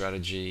 ventilation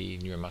strategy,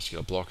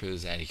 neuromuscular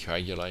blockers,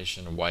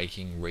 anticoagulation,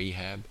 waking,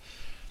 rehab.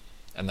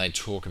 And they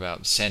talk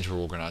about centre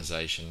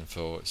organisation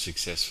for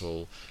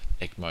successful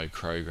ECMO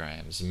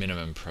programs,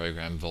 minimum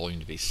program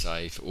volume to be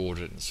safe,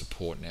 audit and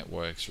support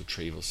networks,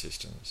 retrieval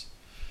systems.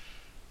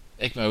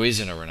 ECMO is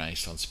in a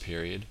renaissance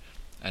period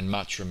and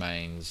much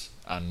remains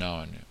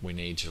unknown. We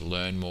need to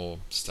learn more,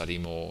 study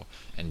more,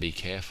 and be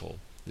careful.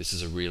 This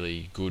is a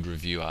really good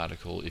review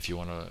article if you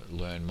want to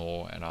learn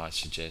more, and I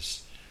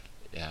suggest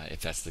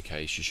if that's the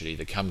case, you should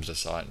either come to the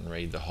site and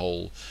read the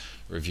whole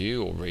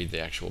review or read the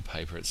actual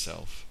paper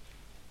itself.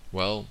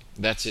 Well,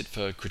 that's it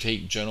for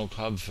Critique Journal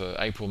Club for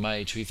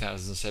April-May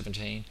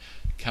 2017.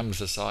 Come to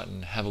the site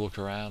and have a look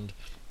around.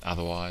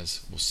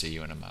 Otherwise, we'll see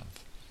you in a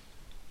month.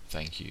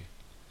 Thank you.